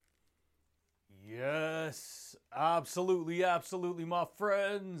Absolutely, absolutely, my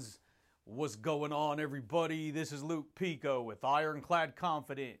friends. What's going on, everybody? This is Luke Pico with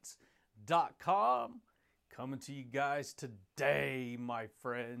IroncladConfidence.com coming to you guys today, my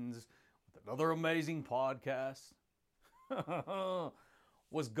friends, with another amazing podcast.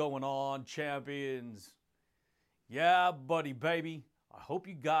 What's going on, champions? Yeah, buddy, baby. I hope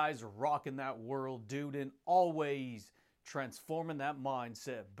you guys are rocking that world, dude, and always transforming that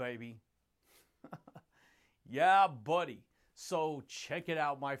mindset, baby. Yeah, buddy. So check it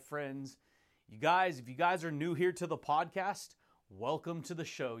out, my friends. You guys, if you guys are new here to the podcast, welcome to the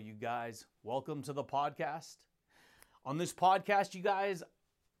show, you guys. Welcome to the podcast. On this podcast, you guys,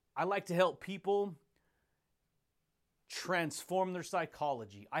 I like to help people transform their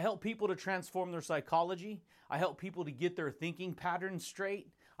psychology. I help people to transform their psychology. I help people to get their thinking patterns straight.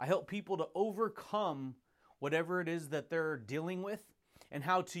 I help people to overcome whatever it is that they're dealing with and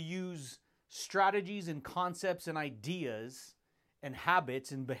how to use strategies and concepts and ideas and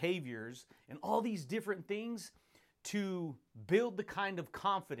habits and behaviors and all these different things to build the kind of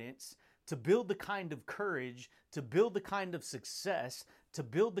confidence, to build the kind of courage, to build the kind of success, to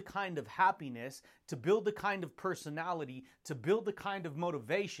build the kind of happiness, to build the kind of personality, to build the kind of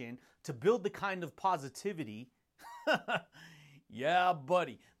motivation, to build the kind of positivity, yeah,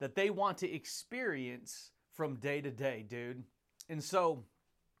 buddy, that they want to experience from day to day, dude. And so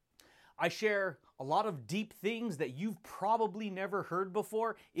I share a lot of deep things that you've probably never heard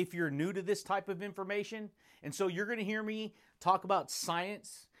before if you're new to this type of information. And so you're going to hear me talk about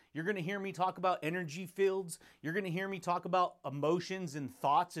science. You're going to hear me talk about energy fields. You're going to hear me talk about emotions and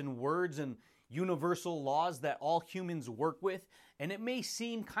thoughts and words and universal laws that all humans work with. And it may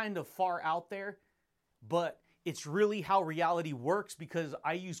seem kind of far out there, but it's really how reality works because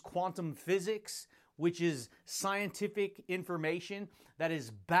I use quantum physics, which is scientific information that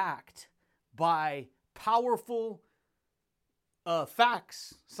is backed by powerful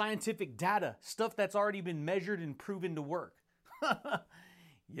facts, scientific data, stuff that's already been measured and proven to work.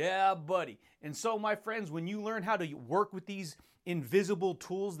 Yeah, buddy. And so, my friends, when you learn how to work with these invisible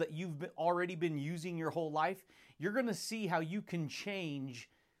tools that you've already been using your whole life, you're going to see how you can change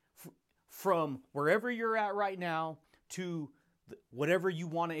from wherever you're at right now to whatever you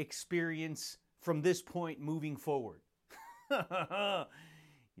want to experience from this point moving forward.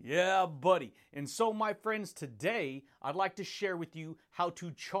 Yeah, buddy. And so, my friends, today I'd like to share with you how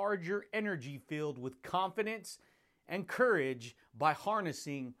to charge your energy field with confidence and courage by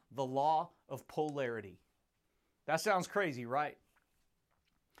harnessing the law of polarity. That sounds crazy, right?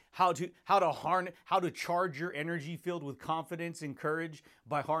 How to charge your energy field with confidence and courage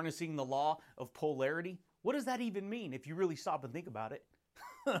by harnessing the law of polarity. What does that even mean if you really stop and think about it?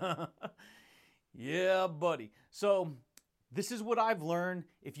 Yeah, buddy. So this is what I've learned.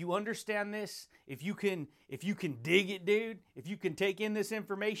 If you understand this, if you can dig it, dude, if you can take in this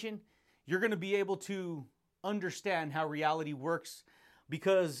information, you're going to be able to understand how reality works,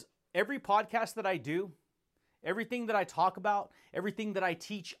 because every podcast that I do, everything that I talk about, everything that I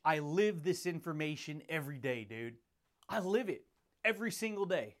teach, I live this information every day, dude. I live it every single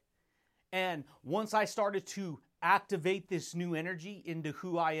day. And once I started to activate this new energy into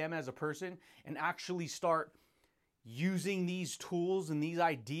who I am as a person and actually start using these tools and these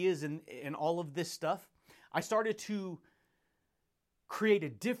ideas and all of this stuff, I started to create a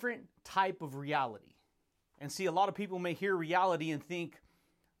different type of reality. And see, a lot of people may hear reality and think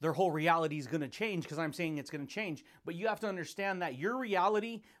their whole reality is going to change because I'm saying it's going to change. But you have to understand that your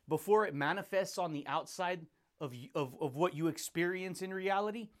reality, before it manifests on the outside of what you experience in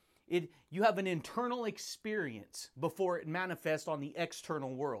reality, you have an internal experience before it manifests on the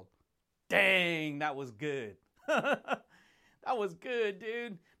external world. Dang, that was good. That was good,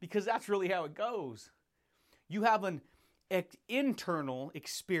 dude, because that's really how it goes. You have an internal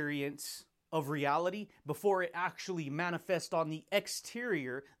experience of reality before it actually manifests on the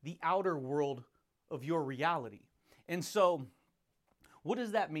exterior, the outer world of your reality. And so, what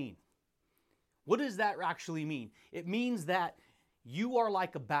does that mean? What does that actually mean? It means that you are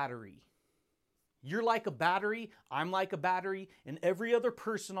like a battery. You're like a battery, I'm like a battery, and every other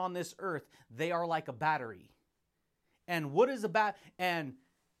person on this earth, they are like a battery. And what is and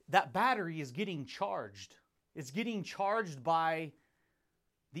that battery is getting charged. It's getting charged by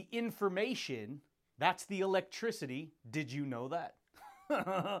the information, that's the electricity, did you know that?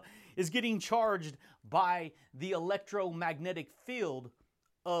 Is getting charged by the electromagnetic field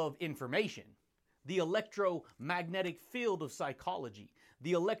of information, the electromagnetic field of psychology,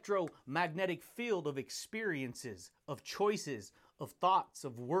 the electromagnetic field of experiences, of choices, of thoughts,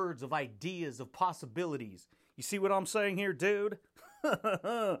 of words, of ideas, of possibilities. You see what I'm saying here, dude?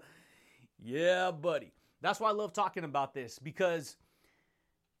 Yeah, buddy. That's why I love talking about this, because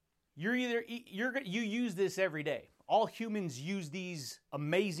you use this every day. All humans use these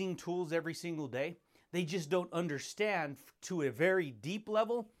amazing tools every single day. They just don't understand to a very deep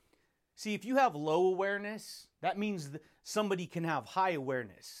level. See, if you have low awareness, that means somebody can have high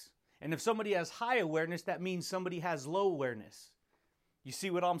awareness. And if somebody has high awareness, that means somebody has low awareness. You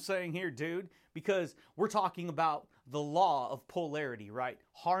see what I'm saying here, dude? Because we're talking about the law of polarity, right?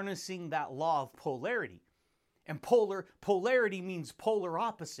 Harnessing that law of polarity. And polarity means polar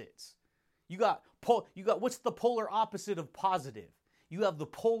opposites. You got what's the polar opposite of positive? You have the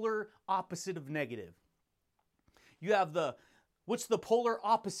polar opposite of negative. You have what's the polar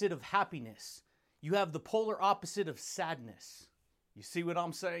opposite of happiness? You have the polar opposite of sadness. You see what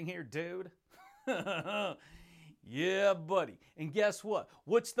I'm saying here, dude? Yeah, buddy. And guess what?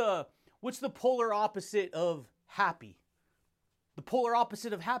 What's the polar opposite of happy? The polar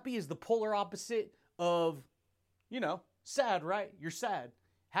opposite of happy is the polar opposite of, sad, right? You're sad.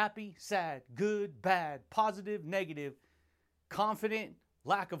 Happy, sad, good, bad, positive, negative, confident,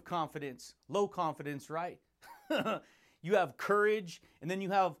 lack of confidence, low confidence, right? You have courage, and then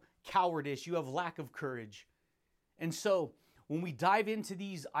you have cowardice. You have lack of courage. And so when we dive into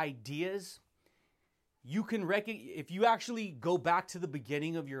these ideas, you can if you actually go back to the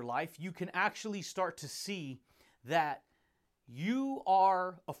beginning of your life, you can actually start to see that you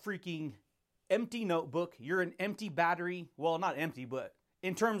are a freaking empty notebook. You're an empty battery. Well, not empty, but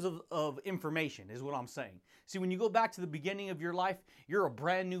in terms of information is what I'm saying. See, when you go back to the beginning of your life, you're a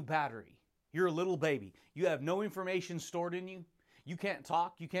brand new battery. You're a little baby. You have no information stored in you. You can't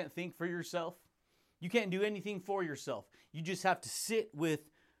talk. You can't think for yourself. You can't do anything for yourself. You just have to sit with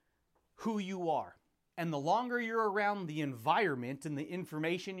who you are. And the longer you're around the environment and the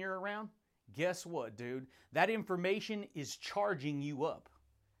information you're around, guess what, dude? That information is charging you up.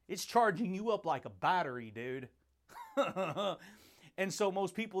 It's charging you up like a battery, dude. And so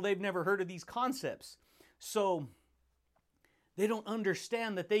most people, they've never heard of these concepts. So they don't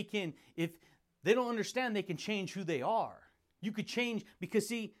understand that they can change who they are. You could change, because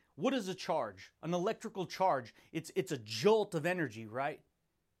see, what is a charge? An electrical charge. It's a jolt of energy, right?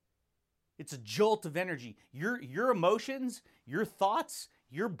 It's a jolt of energy. Your emotions, your thoughts,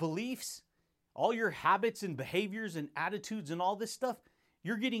 your beliefs, all your habits and behaviors and attitudes and all this stuff,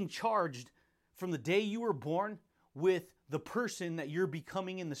 you're getting charged from the day you were born with the person that you're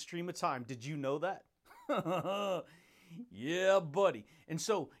becoming in the stream of time. Did you know that? Yeah, buddy. And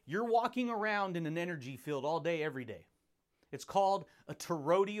so you're walking around in an energy field all day, every day. It's called a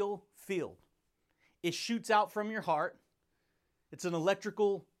toroidal field. It shoots out from your heart. It's an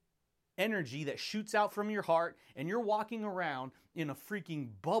electrical energy that shoots out from your heart, and you're walking around in a freaking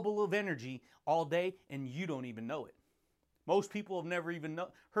bubble of energy all day, and you don't even know it. Most people have never even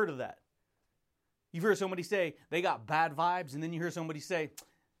heard of that. You've heard somebody say they got bad vibes, and then you hear somebody say,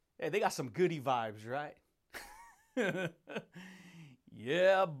 hey, they got some goody vibes, right?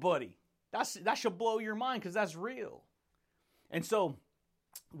 Yeah, buddy. That should blow your mind, because that's real. And so,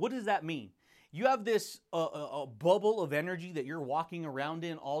 what does that mean? You have this a bubble of energy that you're walking around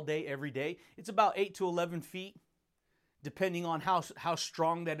in all day, every day. It's about 8 to 11 feet, depending on how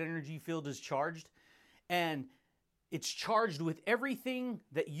strong that energy field is charged. And it's charged with everything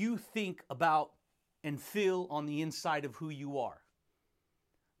that you think about and feel on the inside of who you are.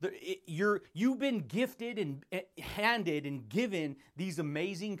 You've been gifted and handed and given these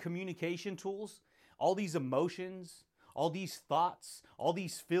amazing communication tools, all these emotions, all these thoughts, all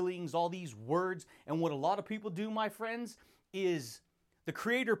these feelings, all these words. And what a lot of people do, my friends, is the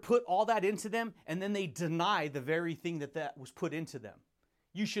Creator put all that into them, and then they deny the very thing that was put into them.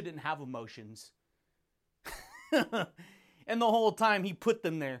 You shouldn't have emotions. And the whole time He put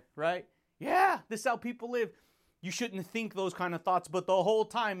them there, right? Yeah, this is how people live. You shouldn't think those kind of thoughts, but the whole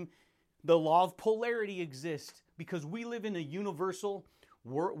time the law of polarity exists, because we live in a universal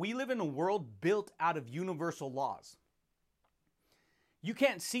world. We live in a world built out of universal laws. You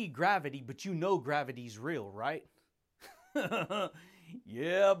can't see gravity, but you know gravity's real, right?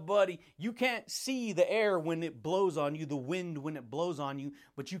 Yeah, buddy. You can't see the air when it blows on you, the wind when it blows on you,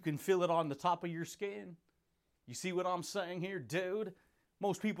 but you can feel it on the top of your skin. You see what I'm saying here, dude?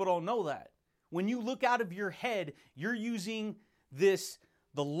 Most people don't know that. When you look out of your head, you're using the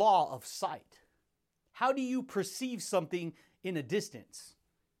law of sight. How do you perceive something in a distance?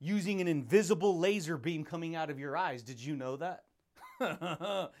 Using an invisible laser beam coming out of your eyes. Did you know that?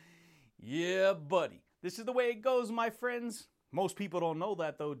 Yeah, buddy. This is the way it goes, my friends. Most people don't know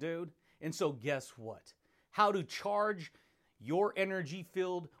that though, dude. And so guess what? How to charge your energy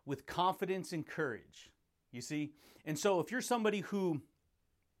filled with confidence and courage. You see? And so if you're somebody who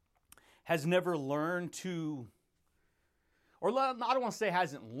has never learned to, or I don't want to say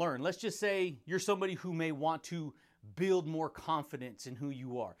hasn't learned. Let's just say you're somebody who may want to build more confidence in who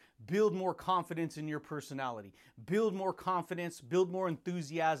you are, build more confidence in your personality, build more confidence, build more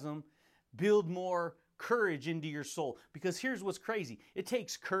enthusiasm, build more courage into your soul. Because here's what's crazy. It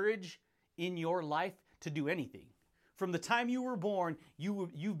takes courage in your life to do anything. From the time you were born,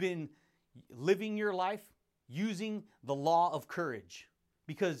 you've been living your life using the law of courage.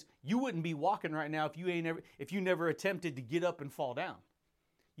 Because you wouldn't be walking right now if you never attempted to get up and fall down.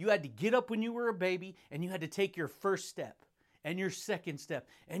 You had to get up when you were a baby, and you had to take your first step and your second step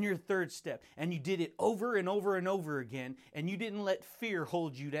and your third step, and you did it over and over and over again, and you didn't let fear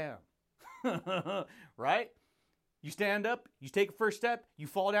hold you down. Right? You stand up, you take a first step, you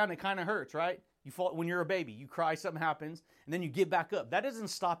fall down, it kind of hurts, right? You fall when you're a baby, you cry, something happens, and then you get back up. That doesn't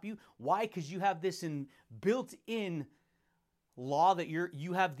stop you. Why? Because you have this built-in law that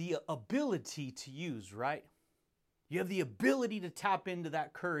you have the ability to use, right? You have the ability to tap into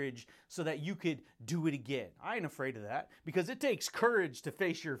that courage so that you could do it again. I ain't afraid of that because it takes courage to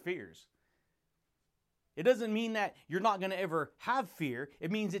face your fears. It doesn't mean that you're not going to ever have fear.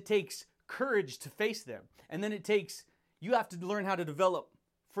 It means it takes courage to face them. And then you have to learn how to develop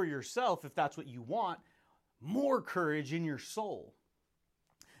for yourself, if that's what you want, more courage in your soul.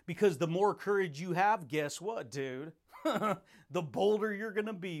 Because the more courage you have, guess what, dude? The bolder you're going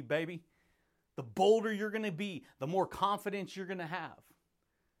to be, baby. The bolder you're going to be, the more confidence you're going to have.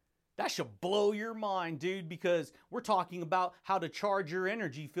 That should blow your mind, dude, because we're talking about how to charge your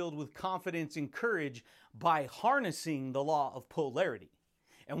energy filled with confidence and courage by harnessing the law of polarity.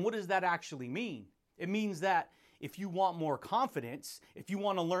 And what does that actually mean? It means that if you want more confidence, if you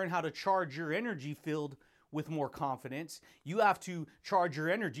want to learn how to charge your energy filled with more confidence, you have to charge your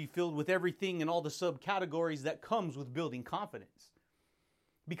energy filled with everything and all the subcategories that comes with building confidence.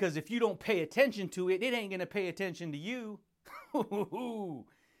 Because if you don't pay attention to it, it ain't going to pay attention to you.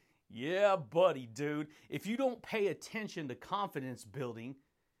 Yeah, buddy, dude. If you don't pay attention to confidence building,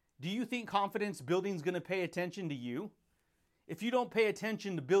 do you think confidence building is going to pay attention to you? If you don't pay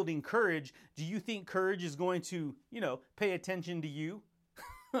attention to building courage, do you think courage is going to, pay attention to you?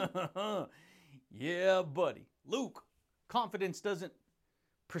 Yeah, buddy. Luke, confidence doesn't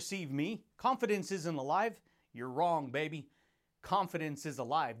perceive me. Confidence isn't alive. You're wrong, baby. Confidence is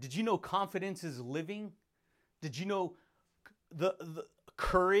alive. Did you know confidence is living? Did you know the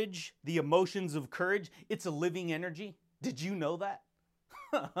courage, the emotions of courage, it's a living energy? Did you know that?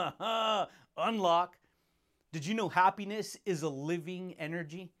 Unlock. Did you know happiness is a living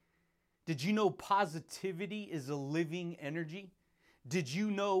energy? Did you know positivity is a living energy? Did you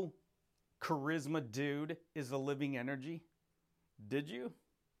know charisma, dude, is a living energy? Did you?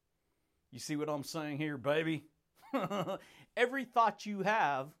 You see what I'm saying here, baby? Every thought you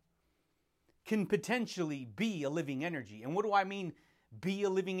have can potentially be a living energy. And what do I mean, be a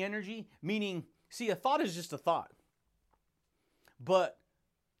living energy? Meaning, see, a thought is just a thought. But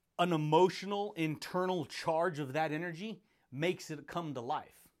an emotional, internal charge of that energy makes it come to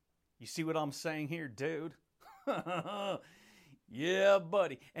life. You see what I'm saying here, dude? Yeah,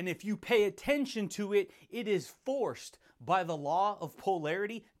 buddy. And if you pay attention to it, it is forced by the law of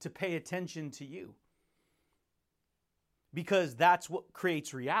polarity to pay attention to you. Because that's what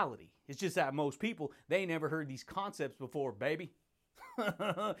creates reality. It's just that most people, they ain't never heard these concepts before, baby.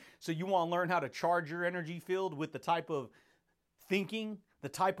 So you want to learn how to charge your energy field with the type of thinking, the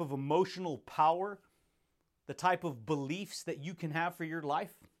type of emotional power, the type of beliefs that you can have for your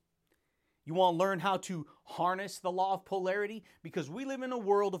life? You want to learn how to harness the law of polarity? Because we live in a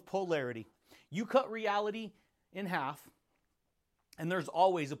world of polarity. You cut reality in half, and there's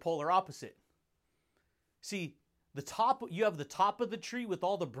always a polar opposite. See, you have the top of the tree with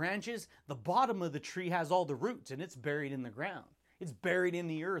all the branches. The bottom of the tree has all the roots, and it's buried in the ground. It's buried in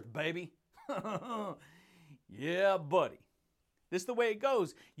the earth, baby. Yeah, buddy. This is the way it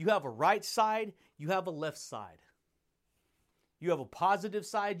goes. You have a right side, you have a left side. You have a positive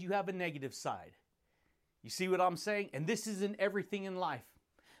side, you have a negative side. You see what I'm saying? And this is in everything in life.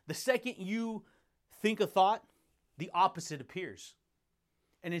 The second you think a thought, the opposite appears.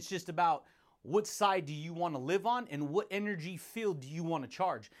 And it's just about what side do you want to live on and what energy field do you want to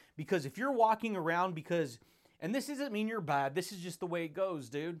charge? Because if you're walking around and this doesn't mean you're bad, this is just the way it goes,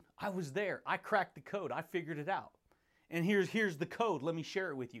 dude. I was there. I cracked the code. I figured it out. And here's the code. Let me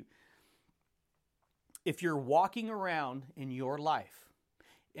share it with you. If you're walking around in your life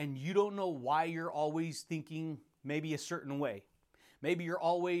and you don't know why you're always thinking maybe a certain way, maybe you're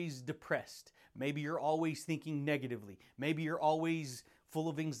always depressed, maybe you're always thinking negatively, maybe you're always full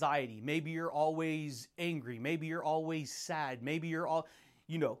of anxiety, maybe you're always angry, maybe you're always sad, maybe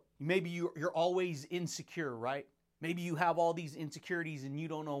maybe you're always insecure, right? Maybe you have all these insecurities and you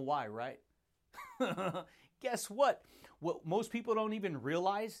don't know why, right? Guess what? What most people don't even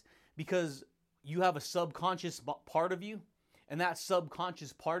realize, because you have a subconscious part of you, and that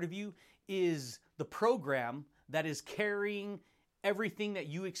subconscious part of you is the program that is carrying everything that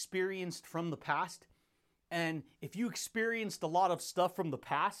you experienced from the past. And if you experienced a lot of stuff from the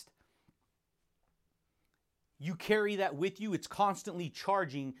past, you carry that with you. It's constantly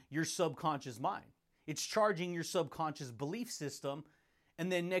charging your subconscious mind. It's charging your subconscious belief system.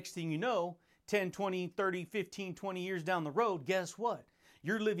 And then next thing you know, 10, 20, 30, 15, 20 years down the road, guess what?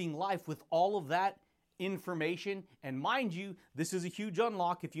 You're living life with all of that information. And mind you, this is a huge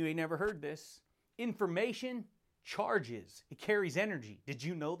unlock if you ain't never heard this. Information charges. It carries energy. Did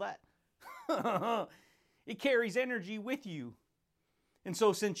you know that? It carries energy with you. And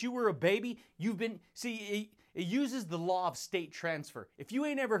so since you were a baby, it uses the law of state transfer. If you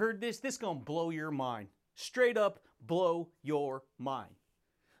ain't ever heard this gonna blow your mind. Straight up blow your mind.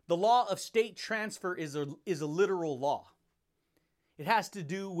 The law of state transfer is a literal law. It has to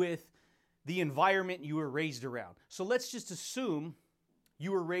do with the environment you were raised around. So let's just assume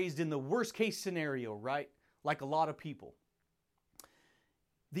you were raised in the worst case scenario, right? Like a lot of people.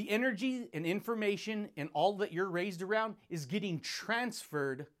 The energy and information and all that you're raised around is getting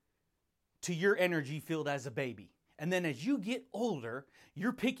transferred to your energy field as a baby. And then as you get older,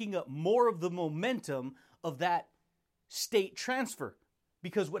 you're picking up more of the momentum of that state transfer.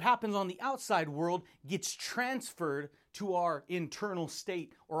 Because what happens on the outside world gets transferred to our internal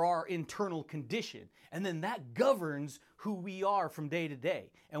state or our internal condition. And then that governs who we are from day to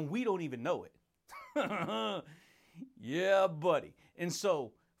day. And we don't even know it. Yeah, buddy. And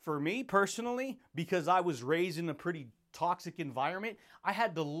so for me personally, because I was raised in a pretty toxic environment, I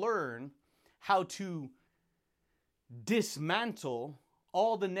had to learn how to dismantle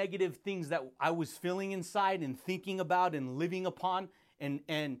all the negative things that I was feeling inside and thinking about and living upon,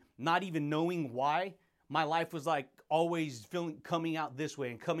 and not even knowing why my life was like always coming out this way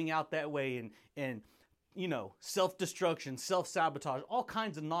and coming out that way, and self-destruction, self-sabotage, all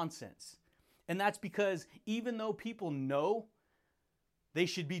kinds of nonsense. And that's because even though people know they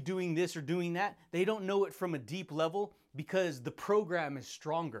should be doing this or doing that, they don't know it from a deep level because the program is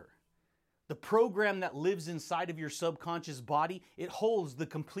stronger. The program that lives inside of your subconscious body, it holds the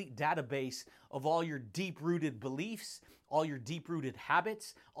complete database of all your deep-rooted beliefs, all your deep-rooted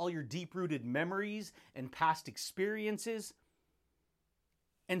habits, all your deep-rooted memories and past experiences.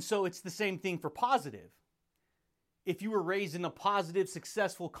 And so it's the same thing for positive. If you were raised in a positive,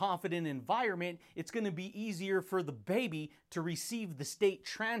 successful, confident environment, it's going to be easier for the baby to receive the state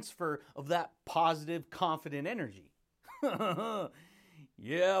transfer of that positive, confident energy.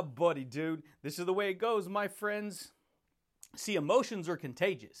 Yeah, buddy, dude. This is the way it goes, my friends. See, emotions are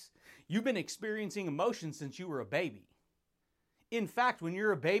contagious. You've been experiencing emotions since you were a baby. In fact, when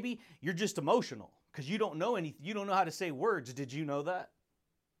you're a baby, you're just emotional because you don't know anything. You don't know how to say words. Did you know that?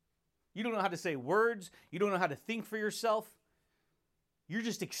 You don't know how to say words. You don't know how to think for yourself. You're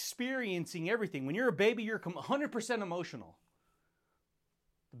just experiencing everything. When you're a baby, you're 100% emotional.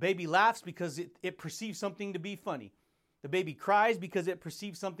 The baby laughs because it perceives something to be funny. The baby cries because it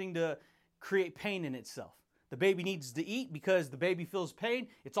perceives something to create pain in itself. The baby needs to eat because the baby feels pain.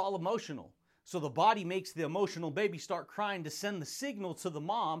 It's all emotional. So the body makes the emotional baby start crying to send the signal to the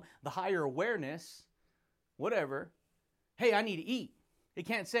mom, the higher awareness, whatever. Hey, I need to eat. It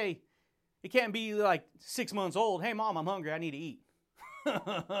can't be like 6 months old. Hey, mom, I'm hungry. I need to eat.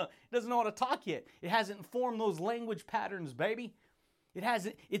 It doesn't know how to talk yet. It hasn't formed those language patterns, baby.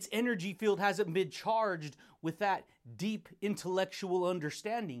 Its energy field hasn't been charged with that deep intellectual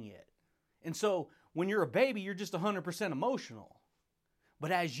understanding yet. And so when you're a baby, you're just 100% emotional.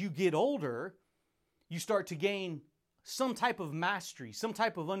 But as you get older, you start to gain some type of mastery, some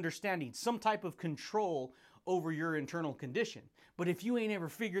type of understanding, some type of control over your internal condition. But if you ain't ever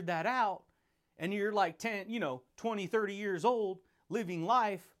figured that out, and you're like 10, 20, 30 years old, living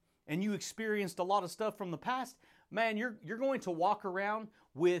life, and you experienced a lot of stuff from the past, man, you're going to walk around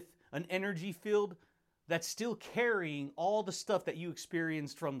with an energy field that's still carrying all the stuff that you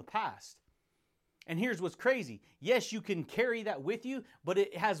experienced from the past. And here's what's crazy. Yes, you can carry that with you, but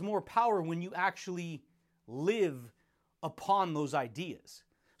it has more power when you actually live upon those ideas.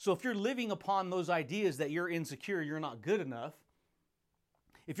 So if you're living upon those ideas that you're insecure, you're not good enough,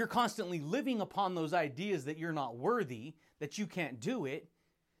 if you're constantly living upon those ideas that you're not worthy, that you can't do it,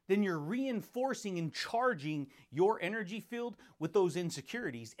 then you're reinforcing and charging your energy field with those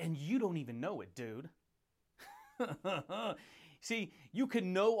insecurities, and you don't even know it, dude. See, you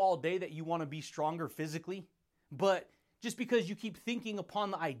can know all day that you want to be stronger physically, but Just because you keep thinking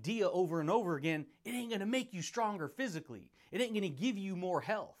upon the idea over and over again, it ain't going to make you stronger physically. It ain't going to give you more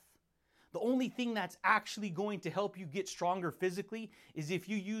health. The only thing that's actually going to help you get stronger physically is if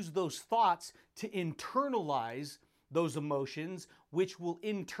you use those thoughts to internalize those emotions, which will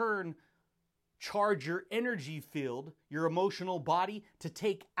in turn charge your energy field, your emotional body, to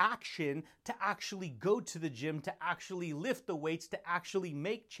take action, to actually go to the gym, to actually lift the weights, to actually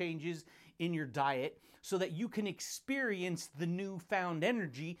make changes in your diet so that you can experience the newfound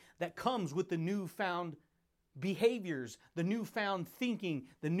energy that comes with the newfound behaviors, the newfound thinking,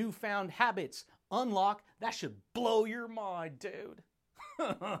 the newfound habits. Unlock, that should blow your mind, dude.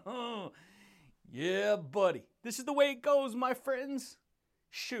 Yeah, buddy. This is the way it goes, my friends.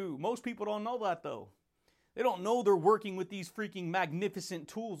 Shoo, most people don't know that though. They don't know they're working with these freaking magnificent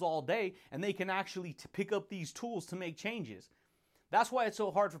tools all day and they can actually pick up these tools to make changes. That's why it's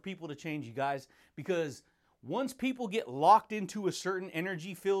so hard for people to change, you guys, because once people get locked into a certain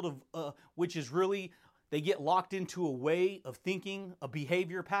energy field of, which is really, they get locked into a way of thinking, a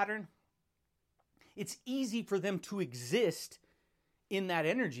behavior pattern, it's easy for them to exist in that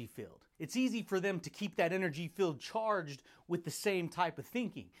energy field. It's easy for them to keep that energy field charged with the same type of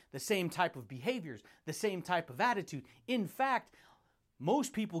thinking, the same type of behaviors, the same type of attitude. In fact,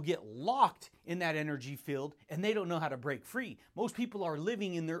 most people get locked in that energy field and they don't know how to break free. Most people are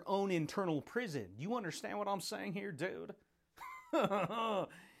living in their own internal prison. You understand what I'm saying here, dude?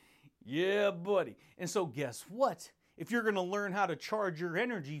 Yeah, buddy. And so guess what? If you're going to learn how to charge your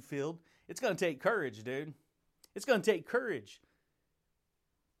energy field, it's going to take courage, dude. It's going to take courage.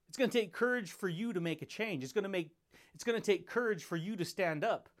 It's going to take courage for you to make a change. It's going to take courage for you to stand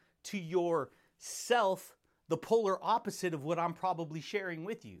up to yourself, the polar opposite of what I'm probably sharing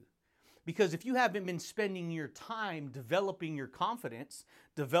with you. Because if you haven't been spending your time developing your confidence,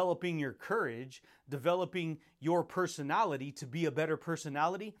 developing your courage, developing your personality to be a better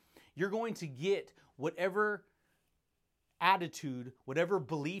personality, you're going to get whatever attitude, whatever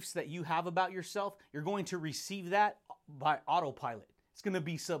beliefs that you have about yourself, you're going to receive that by autopilot. It's going to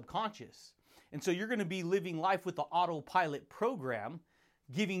be subconscious. And so you're going to be living life with the autopilot program,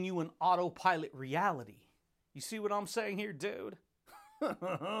 giving you an autopilot reality. You see what I'm saying here, dude?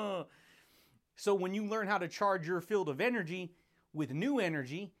 So when you learn how to charge your field of energy with new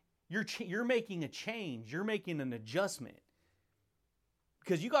energy, you're making a change. You're making an adjustment.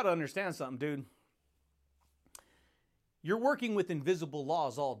 Because you got to understand something, dude. You're working with invisible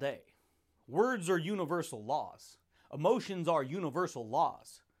laws all day. Words are universal laws. Emotions are universal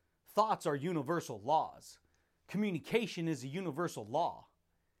laws. Thoughts are universal laws. Communication is a universal law.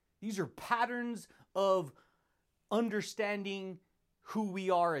 These are patterns of understanding who we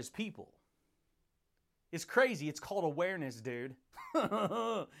are as people. It's crazy. It's called awareness, dude.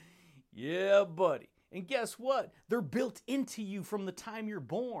 Yeah, buddy. And guess what? They're built into you from the time you're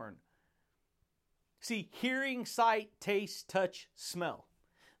born. See, hearing, sight, taste, touch, smell.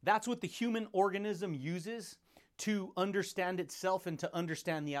 That's what the human organism uses to understand itself and to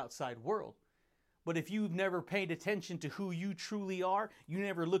understand the outside world. But if you've never paid attention to who you truly are, you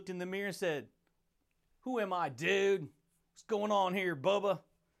never looked in the mirror and said, "Who am I, dude? What's going on here, Bubba?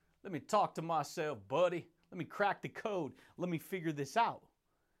 Let me talk to myself, buddy. Let me crack the code. Let me figure this out."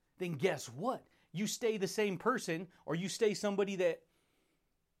 Then guess what? You stay the same person, or you stay somebody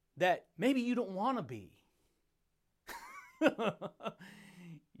that maybe you don't want to be.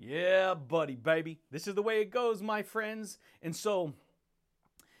 Yeah, buddy, baby. This is the way it goes, my friends. And so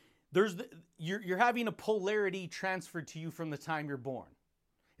you're having a polarity transferred to you from the time you're born.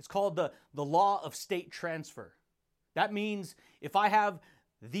 It's called the law of state transfer. That means if I have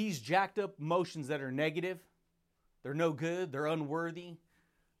these jacked up emotions that are negative, they're no good, they're unworthy,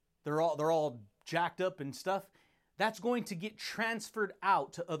 they're all jacked up and stuff, that's going to get transferred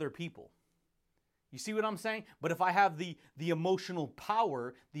out to other people. You see what I'm saying? But if I have the emotional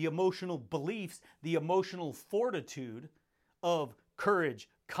power, the emotional beliefs, the emotional fortitude of courage,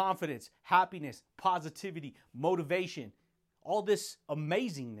 confidence, happiness, positivity, motivation, all this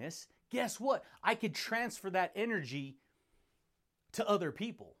amazingness, guess what? I could transfer that energy to other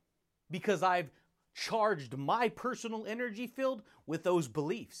people because I've charged my personal energy field with those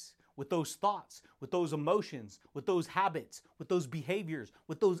beliefs, with those thoughts, with those emotions, with those habits, with those behaviors,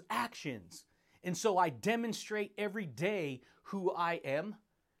 with those actions. And so I demonstrate every day who I am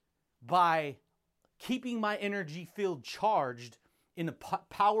by keeping my energy field charged in a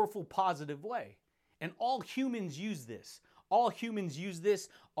powerful, positive way. And all humans use this. All humans use this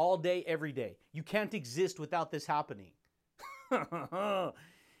all day, every day. You can't exist without this happening.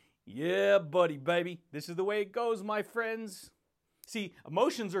 Yeah, buddy, baby. This is the way it goes, my friends. See,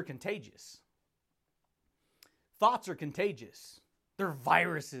 emotions are contagious. thoughts are contagious. They're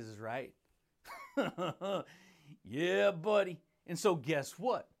viruses, right? Yeah, buddy. And so guess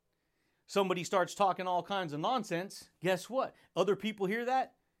what? Somebody starts talking all kinds of nonsense. Guess what? Other people hear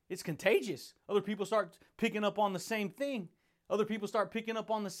that. It's contagious. Other people start picking up on the same thing. Other people start picking up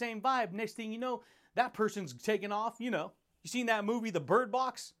on the same vibe. Next thing you know, that person's taking off. You seen that movie, The Bird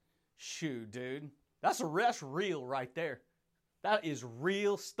Box? Shoot, dude. That's real right there. That is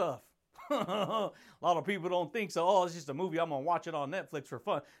real stuff. A lot of people don't think so. Oh, it's just a movie. I'm going to watch it on Netflix for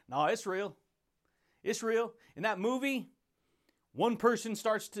fun. No, it's real. It's real. In that movie, everyone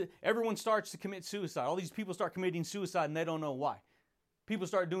starts to commit suicide. All these people start committing suicide and they don't know why. People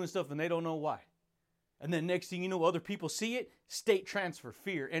start doing stuff and they don't know why. And then next thing you know, other people see it, state transfer,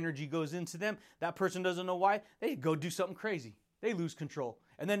 fear, energy goes into them. That person doesn't know why. They go do something crazy. They lose control.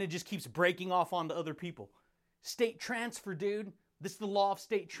 And then it just keeps breaking off onto other people. State transfer, dude. This is the law of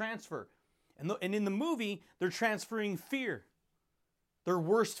state transfer. And in the movie, they're transferring fear. Their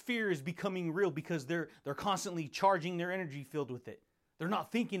worst fear is becoming real because they're constantly charging their energy field with it. They're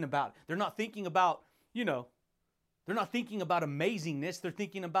not thinking about it. They're not thinking about, they're not thinking about amazingness. They're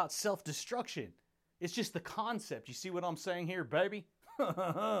thinking about self-destruction. It's just the concept. You see what I'm saying here, baby?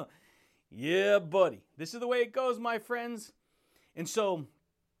 Yeah, buddy. This is the way it goes, my friends. And so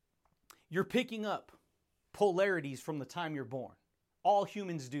you're picking up polarities from the time you're born. All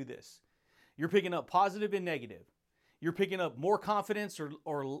humans do this. You're picking up positive and negative. You're picking up more confidence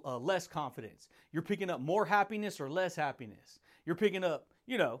or less confidence. You're picking up more happiness or less happiness. You're picking up,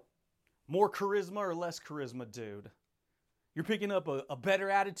 more charisma or less charisma, dude. You're picking up a better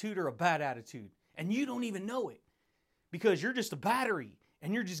attitude or a bad attitude. And you don't even know it because you're just a battery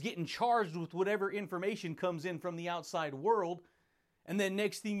and you're just getting charged with whatever information comes in from the outside world. And then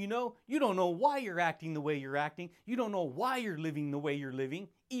next thing you know, you don't know why you're acting the way you're acting. You don't know why you're living the way you're living,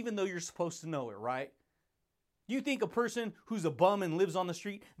 even though you're supposed to know it, right? Do you think a person who's a bum and lives on the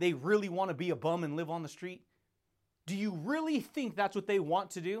street, they really want to be a bum and live on the street? Do you really think that's what they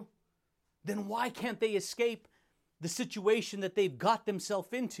want to do? Then why can't they escape the situation that they've got themselves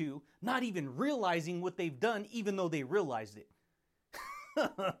into, not even realizing what they've done, even though they realized it?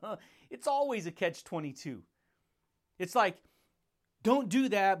 It's always a catch-22. It's like, don't do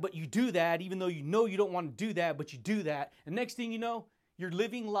that, but you do that, even though you know you don't want to do that, but you do that. And next thing you know, you're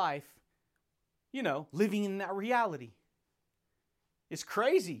living life, living in that reality. It's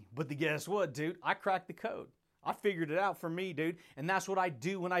crazy, but guess what, dude? I cracked the code. I figured it out for me, dude. And that's what I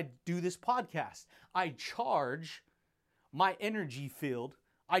do when I do this podcast. I charge my energy field.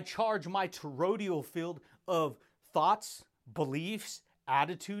 I charge my toroidal field of thoughts, beliefs,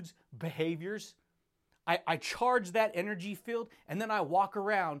 attitudes, behaviors. I charge that energy field, and then I walk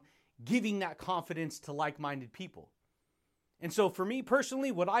around giving that confidence to like-minded people. And so for me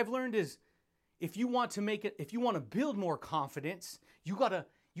personally, what I've learned is if you want to build more confidence, you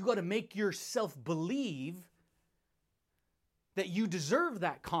gotta make yourself believe that you deserve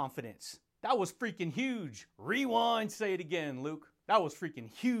that confidence. That was freaking huge. Rewind, say it again, Luke. That was freaking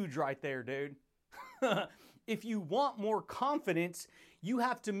huge right there, dude. If you want more confidence, you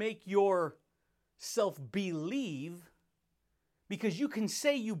have to make yourself believe, because you can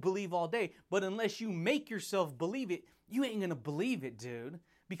say you believe all day, but unless you make yourself believe it, you ain't gonna believe it, dude.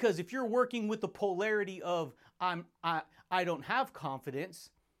 Because if you're working with the polarity of I don't have confidence,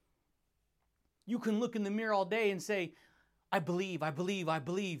 you can look in the mirror all day and say, I believe, I believe, I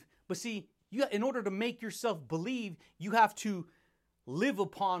believe. But see, in order to make yourself believe, you have to live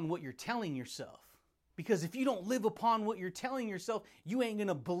upon what you're telling yourself. Because if you don't live upon what you're telling yourself, you ain't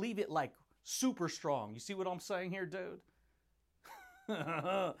gonna believe it like super strong. You see what I'm saying here, dude?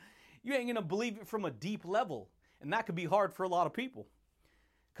 You ain't gonna believe it from a deep level. And that could be hard for a lot of people.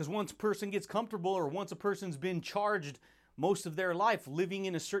 Because once a person gets comfortable, or once a person's been charged most of their life living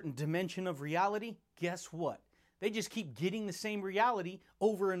in a certain dimension of reality, guess what? They just keep getting the same reality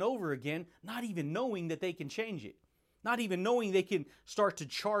over and over again, not even knowing that they can change it. Not even knowing they can start to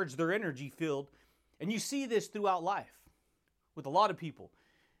charge their energy field. And you see this throughout life with a lot of people.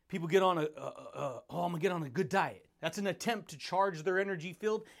 People get on I'm going to get on a good diet. That's an attempt to charge their energy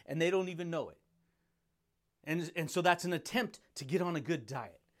field, and they don't even know it. And so that's an attempt to get on a good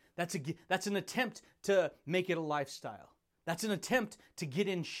diet. That's an attempt to make it a lifestyle. That's an attempt to get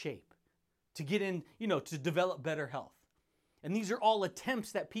in shape. To get in, to develop better health. And these are all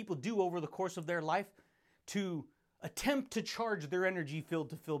attempts that people do over the course of their life to attempt to charge their energy field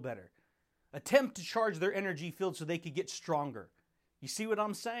to feel better. Attempt to charge their energy field so they could get stronger. You see what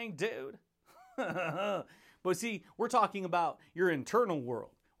I'm saying, dude? But see, we're talking about your internal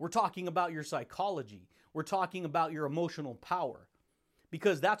world. We're talking about your psychology. We're talking about your emotional power.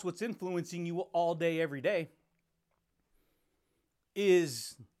 Because that's what's influencing you all day, every day.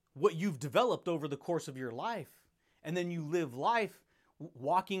 is what you've developed over the course of your life. And then you live life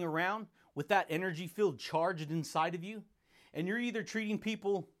walking around with that energy field charged inside of you. And you're either treating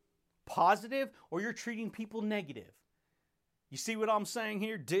people positive or you're treating people negative. You see what I'm saying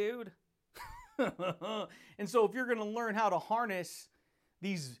here, dude? And so if you're going to learn how to harness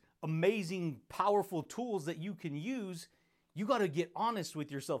these amazing, powerful tools that you can use, you got to get honest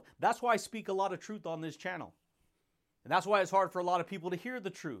with yourself. That's why I speak a lot of truth on this channel. And that's why it's hard for a lot of people to hear the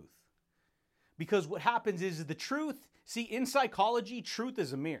truth. Because what happens is the truth, see, in psychology, truth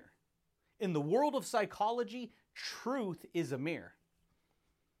is a mirror. In the world of psychology, truth is a mirror.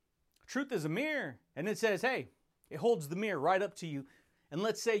 Truth is a mirror. And it says, hey, it holds the mirror right up to you. And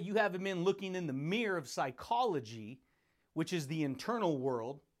let's say you haven't been looking in the mirror of psychology, which is the internal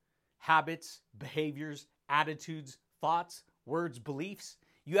world, habits, behaviors, attitudes, thoughts, words, beliefs.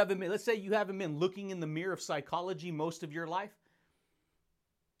 Let's say you haven't been looking in the mirror of psychology most of your life.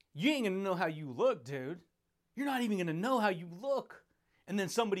 You ain't going to know how you look, dude. You're not even going to know how you look. And then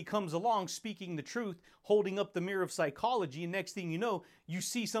somebody comes along speaking the truth, holding up the mirror of psychology, and next thing you know, you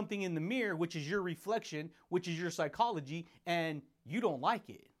see something in the mirror, which is your reflection, which is your psychology, and you don't like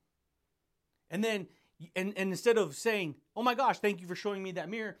it. And then, and instead of saying, oh my gosh, thank you for showing me that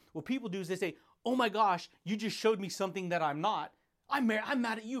mirror, what people do is they say, oh my gosh, you just showed me something that I'm not. I'm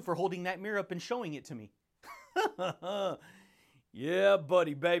mad at you for holding that mirror up and showing it to me. Yeah,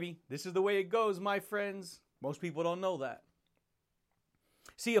 buddy, baby. This is the way it goes, my friends. Most people don't know that.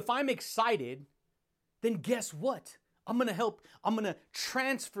 See, if I'm excited, then guess what? I'm going to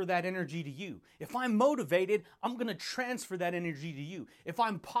transfer that energy to you. If I'm motivated, I'm going to transfer that energy to you. If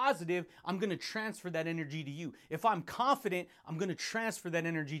I'm positive, I'm going to transfer that energy to you. If I'm confident, I'm going to transfer that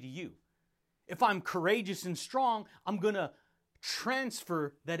energy to you. If I'm courageous and strong, I'm going to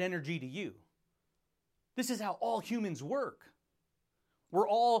transfer that energy to you. This is how all humans work. We're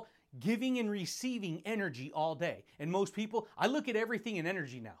all giving and receiving energy all day. And most people, I look at everything in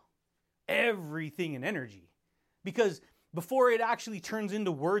energy now. Everything in energy. Because before it actually turns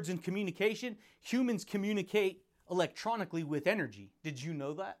into words and communication, humans communicate electronically with energy. Did you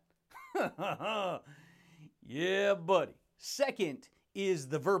know that? Yeah, buddy. Second is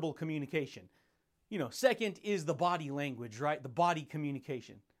the verbal communication. Second is the body language, right? The body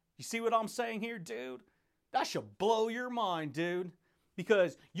communication. You see what I'm saying here, dude? That should blow your mind, dude.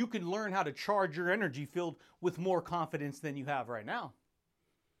 Because you can learn how to charge your energy field with more confidence than you have right now.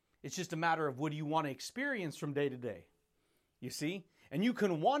 It's just a matter of what do you want to experience from day to day. You see? And you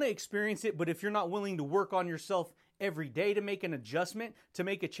can want to experience it, but if you're not willing to work on yourself every day to make an adjustment, to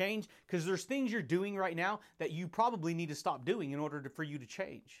make a change, because there's things you're doing right now that you probably need to stop doing in order for you to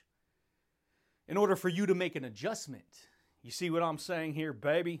change. In order for you to make an adjustment. You see what I'm saying here,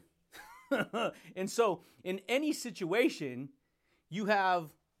 baby? And so, in any situation,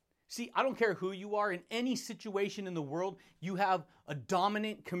 I don't care who you are, in any situation in the world, you have a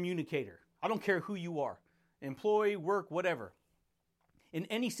dominant communicator. I don't care who you are, employee, work, whatever. In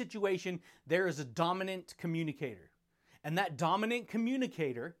any situation, there is a dominant communicator. And that dominant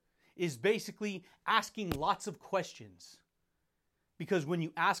communicator is basically asking lots of questions. Because when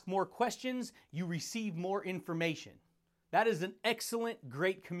you ask more questions, you receive more information. That is an excellent,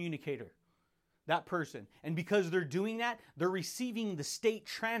 great communicator. That person. And because they're doing that, they're receiving the state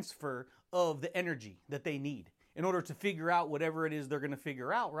transfer of the energy that they need in order to figure out whatever it is they're going to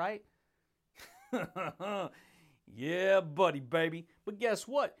figure out, right? Yeah, buddy, baby. But guess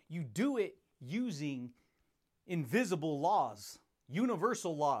what? You do it using invisible laws,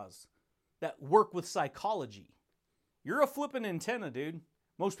 universal laws that work with psychology. You're a flipping antenna, dude.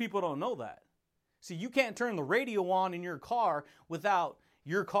 Most people don't know that. See, you can't turn the radio on in your car without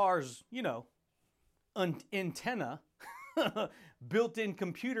your car's, antenna, built-in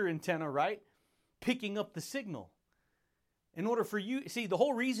computer antenna, right? Picking up the signal. In order for you, see, the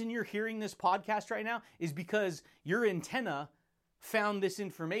whole reason you're hearing this podcast right now is because your antenna found this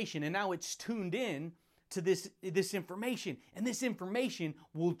information and now it's tuned in to this information. And this information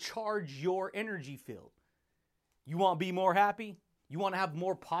will charge your energy field. You want to be more happy? You want to have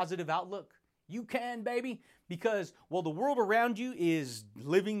more positive outlook? You can, baby, because while the world around you is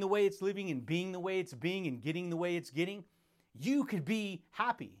living the way it's living and being the way it's being and getting the way it's getting, you could be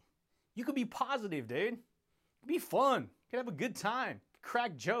happy. You could be positive, dude. Be fun. You could have a good time.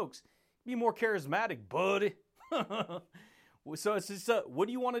 Crack jokes. Be more charismatic, buddy. So it's just, what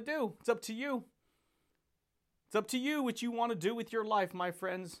do you want to do? It's up to you. It's up to you what you want to do with your life, my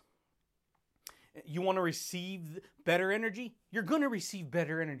friends. You want to receive better energy? You're going to receive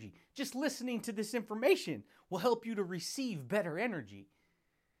better energy. Just listening to this information will help you to receive better energy.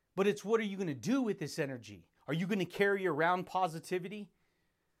 But it's what are you going to do with this energy? Are you going to carry around positivity?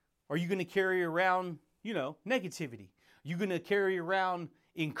 Are you going to carry around, negativity? Are you going to carry around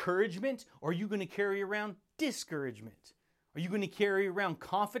encouragement, or are you going to carry around discouragement? Are you going to carry around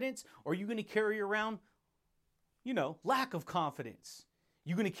confidence, or are you going to carry around, lack of confidence?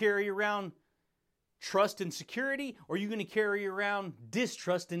 You going to carry around trust and security, or are you going to carry around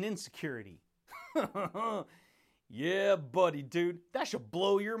distrust and insecurity? Yeah, buddy, dude. That should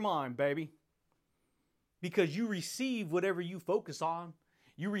blow your mind, baby. Because you receive whatever you focus on.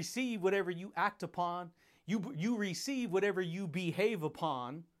 You receive whatever you act upon. You receive whatever you behave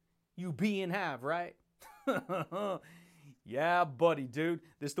upon. You be and have, right? Yeah, buddy, dude.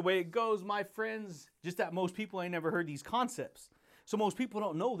 This is the way it goes, my friends. Just that most people ain't never heard these concepts. So most people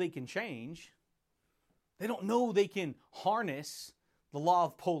don't know they can change. They don't know they can harness the law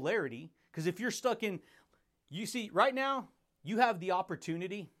of polarity. Because if you're stuck in, you see, right now, you have the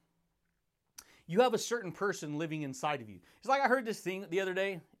opportunity. You have a certain person living inside of you. It's like I heard this thing the other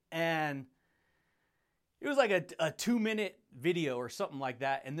day, and it was like a 2-minute video or something like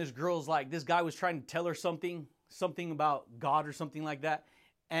that. And this guy was trying to tell her something about God or something like that.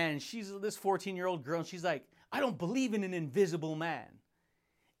 And she's this 14-year-old girl, and she's like, I don't believe in an invisible man.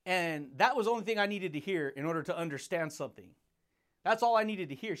 And that was the only thing I needed to hear in order to understand something. That's all I needed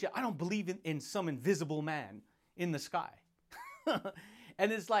to hear. I don't believe in some invisible man in the sky.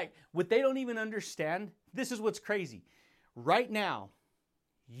 And it's like, what they don't even understand, this is what's crazy. Right now,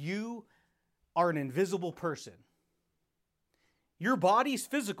 you are an invisible person. Your body's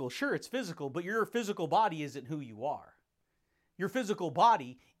physical. Sure, it's physical, but your physical body isn't who you are. Your physical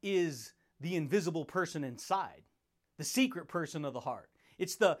body is the invisible person inside, the secret person of the heart.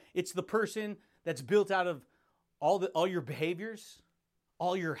 It's the person that's built out of all your behaviors,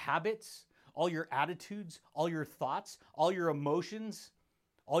 all your habits, all your attitudes, all your thoughts, all your emotions,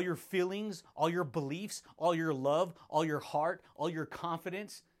 all your feelings, all your beliefs, all your love, all your heart, all your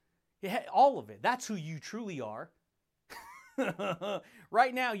confidence. Yeah, all of it. That's who you truly are.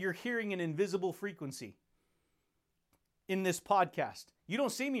 Right now, you're hearing an invisible frequency in this podcast. You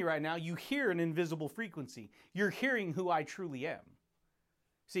don't see me right now. You hear an invisible frequency. You're hearing who I truly am.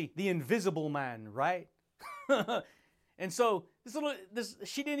 See, the invisible man, right? And so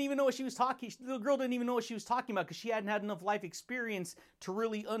she didn't even know what she was talking. The girl didn't even know what she was talking about because she hadn't had enough life experience to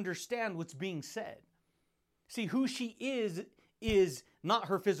really understand what's being said. See, who she is not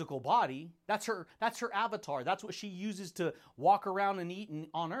her physical body. That's her avatar. That's what she uses to walk around and eat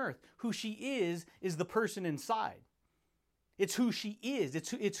on earth. Who she is the person inside. It's who she is.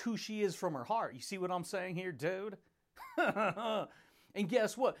 It's who she is from her heart. You see what I'm saying here, dude? And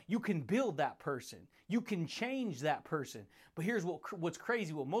guess what? You can build that person. You can change that person. But here's what's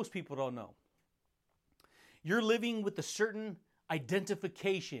crazy, what most people don't know. You're living with a certain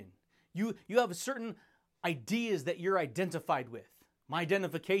identification. You have a certain ideas that you're identified with. My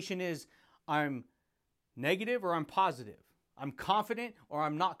identification is I'm negative or I'm positive. I'm confident or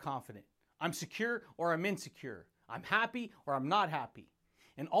I'm not confident. I'm secure or I'm insecure. I'm happy or I'm not happy.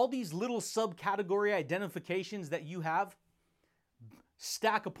 And all these little subcategory identifications that you have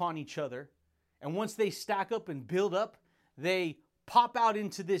stack upon each other. And once they stack up and build up, they pop out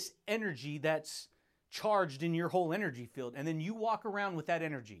into this energy that's charged in your whole energy field. And then you walk around with that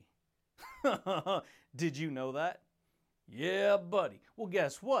energy. Did you know that? Yeah, buddy. Well,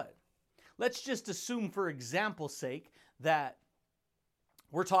 guess what? Let's just assume, for example's sake, that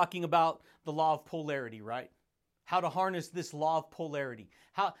we're talking about the law of polarity, right? How to harness this law of polarity.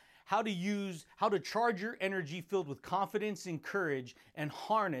 How to charge your energy filled with confidence and courage and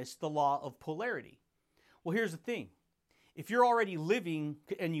harness the law of polarity. Well, here's the thing. If you're already living,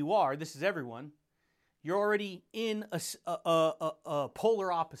 and you are, this is everyone, you're already in a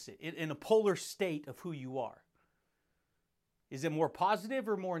polar opposite, in a polar state of who you are. Is it more positive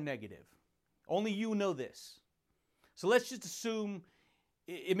or more negative? Only you know this. So let's just assume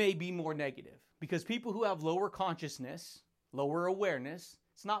it may be more negative. Because people who have lower consciousness, lower awareness,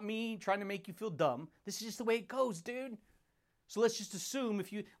 it's not me trying to make you feel dumb. This is just the way it goes, dude. So let's just assume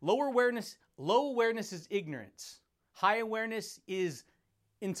low awareness is ignorance. High awareness is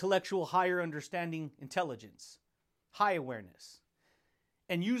intellectual, higher understanding intelligence. High awareness.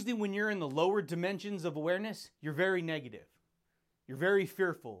 And usually when you're in the lower dimensions of awareness, you're very negative. You're very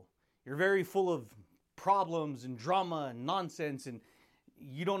fearful. You're very full of problems and drama and nonsense, and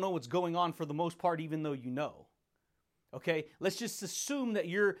you don't know what's going on for the most part, even though you know. Okay? Let's just assume that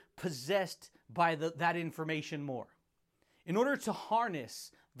you're possessed by that information more. In order to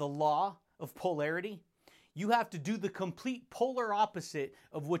harness the law of polarity, you have to do the complete polar opposite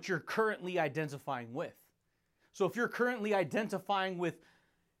of what you're currently identifying with. So if you're currently identifying with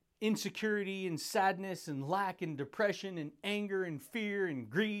insecurity and sadness and lack and depression and anger and fear and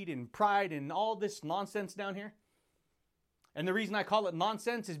greed and pride and all this nonsense down here. And the reason I call it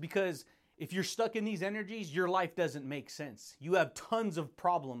nonsense is because if you're stuck in these energies, your life doesn't make sense. You have tons of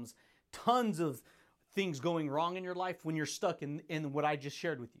problems, tons of things going wrong in your life when you're stuck in what I just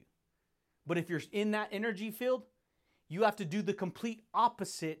shared with you. But if you're in that energy field, you have to do the complete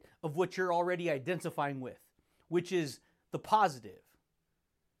opposite of what you're already identifying with, which is the positive.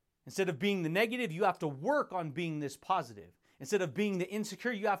 Instead of being the negative, you have to work on being this positive. Instead of being the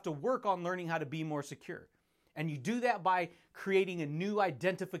insecure, you have to work on learning how to be more secure. And you do that by creating a new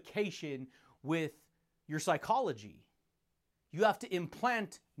identification with your psychology. You have to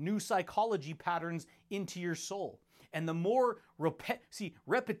implant new psychology patterns into your soul. And the more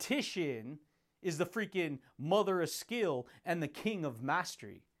repetition is the freaking mother of skill and the king of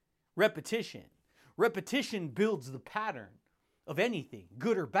mastery. Repetition. Repetition builds the pattern of anything,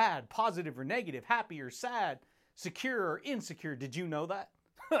 good or bad, positive or negative, happy or sad, secure or insecure. Did you know that?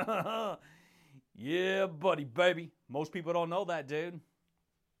 Yeah, buddy, baby. Most people don't know that, dude.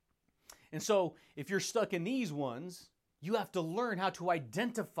 And so if you're stuck in these ones, you have to learn how to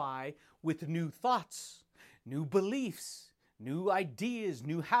identify with new thoughts, new beliefs, new ideas,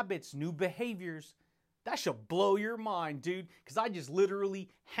 new habits, new behaviors. That should blow your mind, dude, because I just literally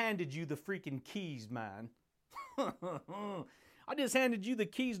handed you the freaking keys, man. I just handed you the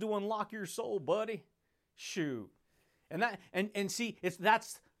keys to unlock your soul, buddy. Shoot. And see,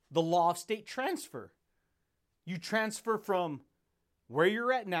 that's the law of state transfer. You transfer from where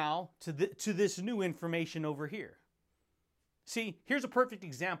you're at now to this new information over here. See, here's a perfect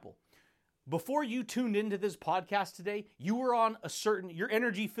example. Before you tuned into this podcast today, you were on your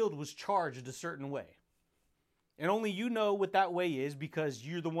energy field was charged a certain way. And only you know what that way is because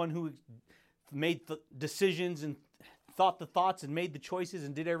you're the one who made the decisions and thought the thoughts and made the choices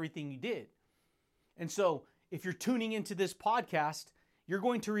and did everything you did. And so if you're tuning into this podcast, you're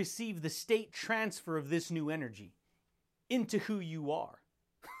going to receive the state transfer of this new energy into who you are.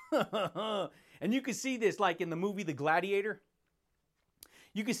 And you can see this like in the movie The Gladiator.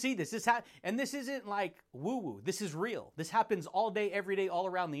 You can see this. And this isn't like woo-woo. This is real. This happens all day, every day, all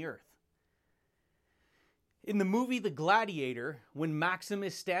around the earth. In the movie The Gladiator, when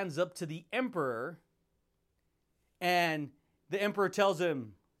Maximus stands up to the emperor, and the emperor tells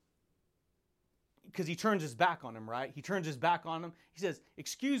him, because he turns his back on him, right? He turns his back on him. He says,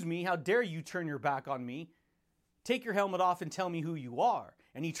 "Excuse me, how dare you turn your back on me? Take your helmet off and tell me who you are."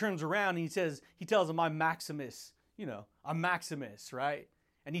 And he turns around and he tells him, "I'm Maximus. I'm Maximus," right?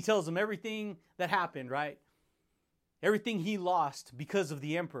 And he tells him everything that happened, right? Everything he lost because of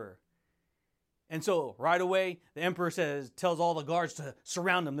the emperor. And so right away, the emperor tells all the guards to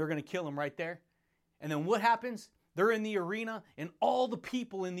surround him. They're going to kill him right there. And then what happens? They're in the arena, and all the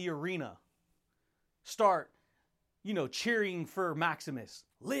people in the arena start, cheering for Maximus.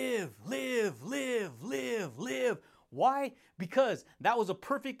 Live, live, live, live, live. Why? Because that was a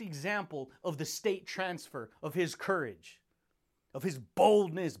perfect example of the state transfer of his courage, of his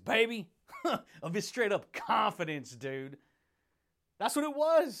boldness, baby, of his straight up confidence, dude. That's what it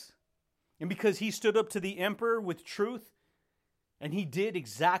was. And because he stood up to the emperor with truth, and he did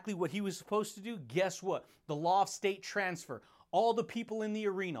exactly what he was supposed to do, guess what? The law of state transfer. All the people in the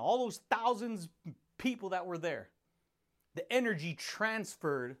arena, all those thousands of people that were there, the energy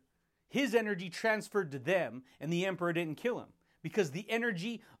transferred, his energy transferred to them, and the emperor didn't kill him. Because the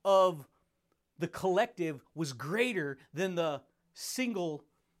energy of the collective was greater than the single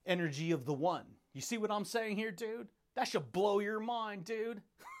energy of the one. You see what I'm saying here, dude? That should blow your mind, dude.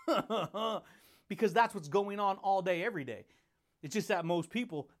 Because that's what's going on all day, every day. It's just that most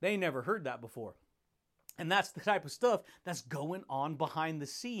people, they never heard that before. And that's the type of stuff that's going on behind the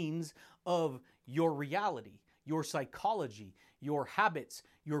scenes of your reality, your psychology, your habits,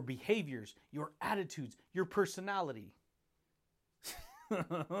 your behaviors, your attitudes, your personality.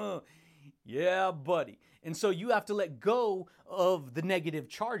 Yeah, buddy. And so you have to let go of the negative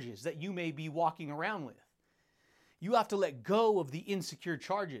charges that you may be walking around with. You have to let go of the insecure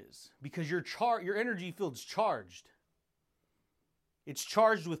charges because your energy field's charged. It's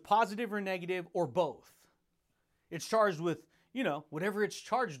charged with positive or negative or both. It's charged with, whatever it's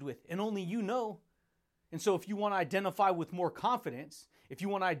charged with, and only you know. And so if you want to identify with more confidence, if you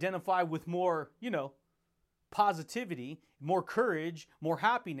want to identify with more, positivity, more courage, more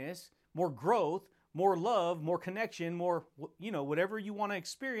happiness, more growth, more love, more connection, more, whatever you want to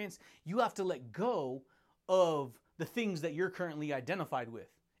experience, you have to let go of the things that you're currently identified with.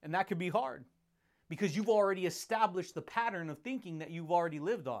 And that could be hard because you've already established the pattern of thinking that you've already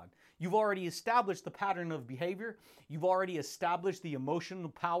lived on. You've already established the pattern of behavior. You've already established the emotional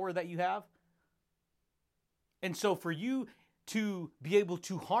power that you have. And so for you to be able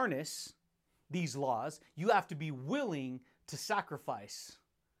to harness these laws, you have to be willing to sacrifice.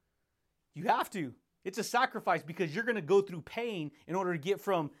 You have to. It's a sacrifice because you're going to go through pain in order to get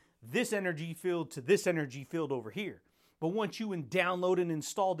from this energy field to this energy field over here. But once you download and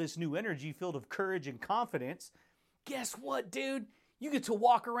install this new energy field of courage and confidence, guess what, dude? You get to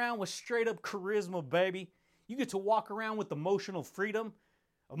walk around with straight up charisma, baby. You get to walk around with emotional freedom,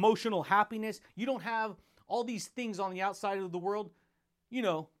 emotional happiness. You don't have all these things on the outside of the world,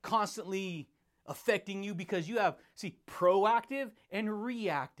 constantly affecting you because you have, proactive and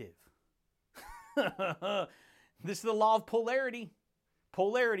reactive. This is the law of polarity.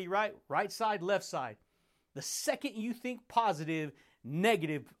 Polarity, right? Right side, left side. The second you think positive,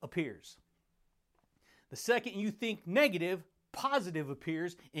 negative appears. The second you think negative, positive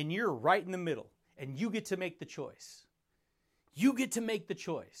appears, and you're right in the middle. And you get to make the choice. You get to make the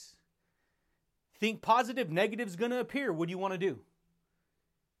choice. Think positive, negative's going to appear. What do you want to do?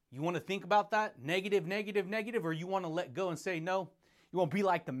 You want to think about that? Negative, negative, negative, or you want to let go and say no? You won't be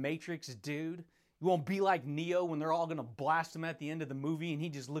like the Matrix, dude. You won't be like Neo when they're all going to blast him at the end of the movie and he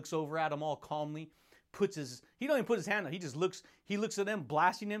just looks over at them all calmly, he don't even put his hand up. He looks at them,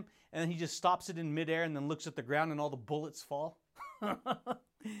 blasting him, and then he just stops it in midair and then looks at the ground and all the bullets fall.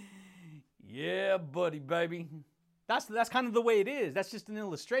 Yeah, buddy, baby. That's kind of the way it is. That's just an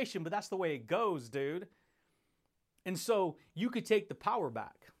illustration, but that's the way it goes, dude. And so you could take the power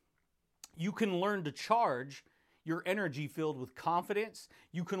back. You can learn to charge your energy field with confidence.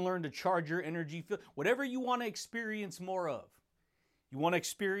 You can learn to charge your energy field. Whatever you want to experience more of. You want to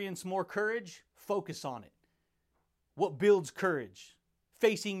experience more courage? Focus on it. What builds courage?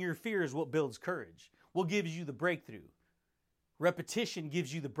 Facing your fear is what builds courage. What gives you the breakthrough? Repetition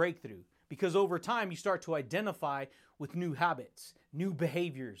gives you the breakthrough. Because over time, you start to identify with new habits, new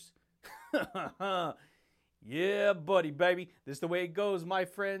behaviors. Yeah, buddy, baby. This is the way it goes, my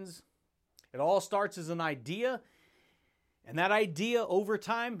friends. It all starts as an idea, and that idea over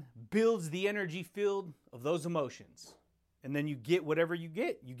time builds the energy field of those emotions. And then you get whatever you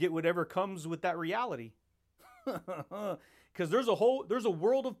get. You get whatever comes with that reality. Because there's a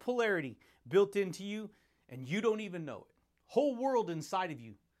world of polarity built into you, and you don't even know it. Whole world inside of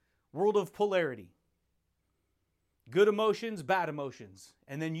you. World of polarity. Good emotions, bad emotions.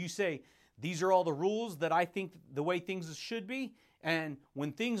 And then you say, these are all the rules that I think the way things should be. And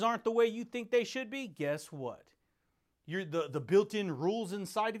when things aren't the way you think they should be, guess what? You're the built-in rules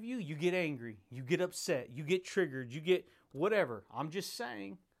inside of you, you get angry, you get upset, you get triggered, you get whatever. I'm just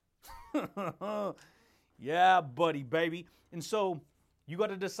saying. Yeah, buddy, baby. And so you got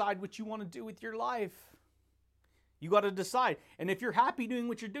to decide what you want to do with your life. You got to decide. And if you're happy doing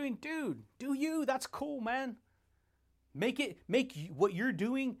what you're doing, dude, do you. That's cool, man. Make what you're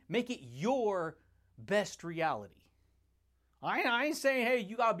doing, make it your best reality. I ain't saying, hey,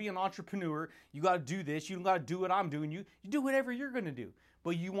 you got to be an entrepreneur. You got to do this. You got to do what I'm doing. You do whatever you're going to do.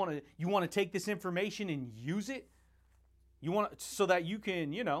 But you want to take this information and use it. You want so that you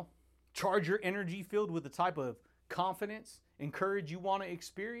can, charge your energy field with the type of confidence and courage you want to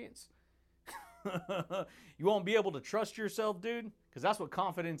experience. You won't be able to trust yourself, dude, because that's what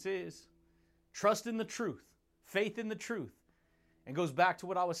confidence is. Trust in the truth, faith in the truth. And goes back to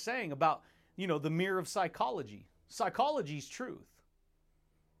what I was saying about, the mirror of psychology. Psychology is truth.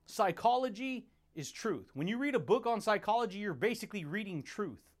 Psychology is truth. When you read a book on psychology, you're basically reading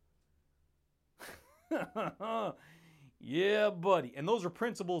truth. Yeah, buddy. And those are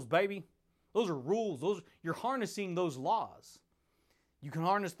principles, baby. Those are rules. You're harnessing those laws. You can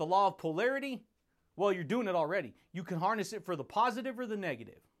harness the law of polarity. Well, you're doing it already. You can harness it for the positive or the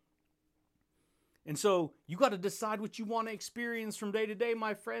negative. And so you got to decide what you want to experience from day to day,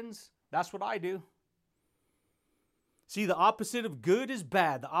 my friends. That's what I do. See, the opposite of good is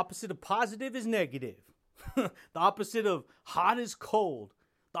bad. The opposite of positive is negative. The opposite of hot is cold.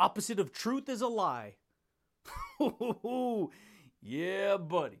 The opposite of truth is a lie. Yeah,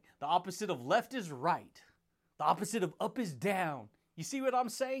 buddy. The opposite of left is right. The opposite of up is down. You see what I'm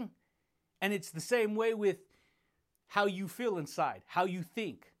saying? And it's the same way with how you feel inside, how you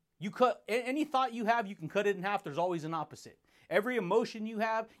think. You cut any thought you have, you can cut it in half. There's always an opposite. Every emotion you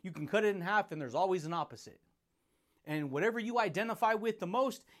have, you can cut it in half, and there's always an opposite. And whatever you identify with the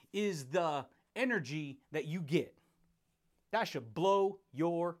most is the energy that you get. That should blow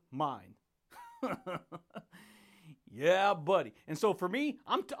your mind. Yeah, buddy. And so for me,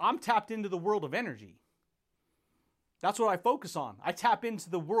 I'm tapped into the world of energy. That's what I focus on. I tap into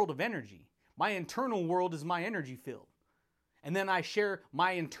the world of energy. My internal world is my energy field. And then I share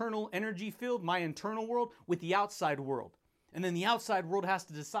my internal energy field, my internal world, with the outside world. And then the outside world has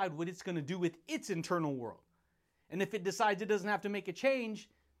to decide what it's going to do with its internal world. And if it decides it doesn't have to make a change,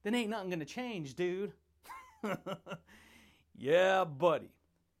 then ain't nothing going to change, dude. Yeah, buddy.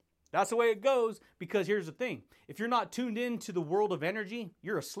 That's the way it goes, because here's the thing. If you're not tuned into the world of energy,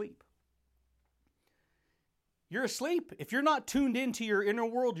 you're asleep. You're asleep. If you're not tuned into your inner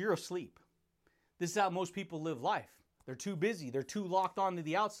world, you're asleep. This is how most people live life. They're too busy. They're too locked onto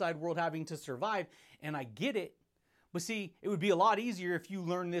the outside world having to survive. And I get it. But see, it would be a lot easier if you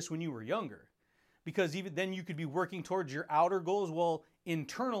learned this when you were younger. Because even then you could be working towards your outer goals while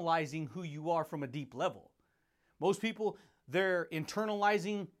internalizing who you are from a deep level. Most people, they're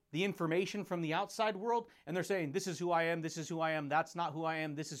internalizing the information from the outside world, and they're saying, this is who I am, that's not who I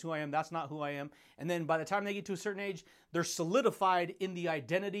am, this is who I am, that's not who I am. And then by the time they get to a certain age, they're solidified in the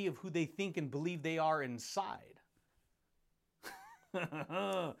identity of who they think and believe they are inside.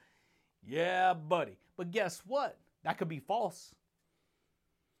 Yeah, buddy. But guess what? That could be false.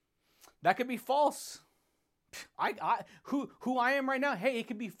 That could be false. Who I am right now, hey, it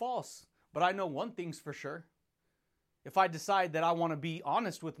could be false. But I know one thing's for sure. If I decide that I want to be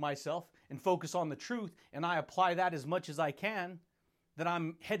honest with myself and focus on the truth, and I apply that as much as I can, then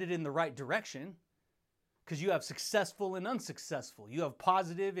I'm headed in the right direction. Because you have successful and unsuccessful. You have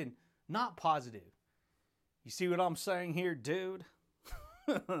positive and not positive. You see what I'm saying here, dude?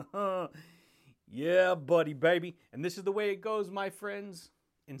 Yeah, buddy, baby. And this is the way it goes, my friends.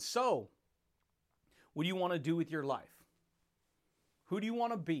 And so, what do you want to do with your life? Who do you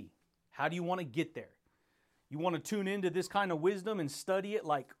want to be? How do you want to get there? You want to tune into this kind of wisdom and study it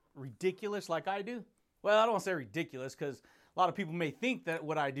like ridiculous like I do? Well, I don't want to say ridiculous because a lot of people may think that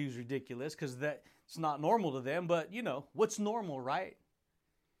what I do is ridiculous because it's not normal to them. But, you know, what's normal, right?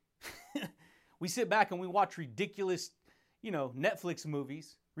 We sit back and we watch ridiculous, Netflix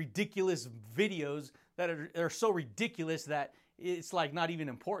movies, ridiculous videos that are so ridiculous that it's like not even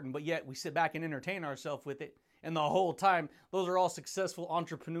important. But yet we sit back and entertain ourselves with it. And the whole time, those are all successful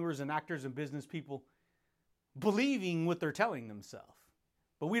entrepreneurs and actors and business people believing what they're telling themselves.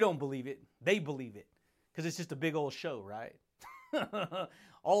 But we don't believe it. They believe it. Because it's just a big old show, right?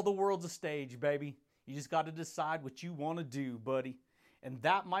 All the world's a stage, baby. You just got to decide what you want to do, buddy. And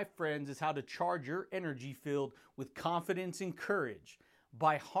that, my friends, is how to charge your energy field with confidence and courage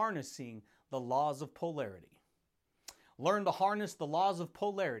by harnessing the laws of polarity. Learn to harness the laws of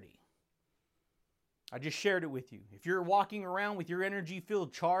polarity. I just shared it with you. If you're walking around with your energy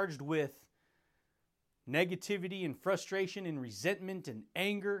field charged with negativity and frustration and resentment and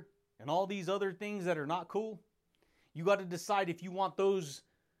anger and all these other things that are not cool, you got to decide if you want those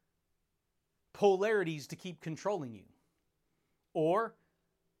polarities to keep controlling you. Or,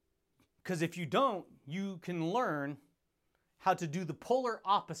 because if you don't, you can learn how to do the polar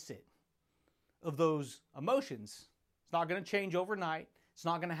opposite of those emotions. It's not going to change overnight. It's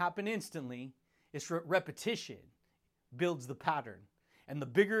not going to happen instantly. It's repetition builds the pattern. And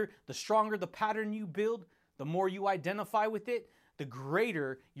the stronger the pattern you build, the more you identify with it, the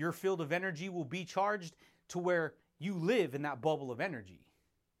greater your field of energy will be charged to where you live in that bubble of energy.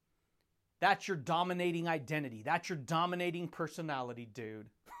 That's your dominating identity. That's your dominating personality, dude.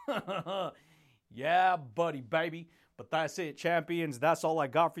 Yeah, buddy, baby. But that's it, champions. That's all I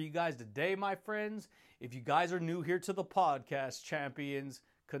got for you guys today, my friends. If you guys are new here to the podcast, champions,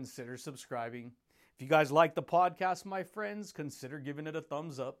 consider subscribing. If you guys like the podcast, my friends, consider giving it a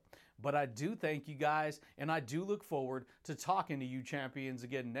thumbs up. But I do thank you guys, and I do look forward to talking to you champions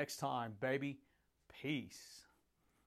again next time, baby. Peace.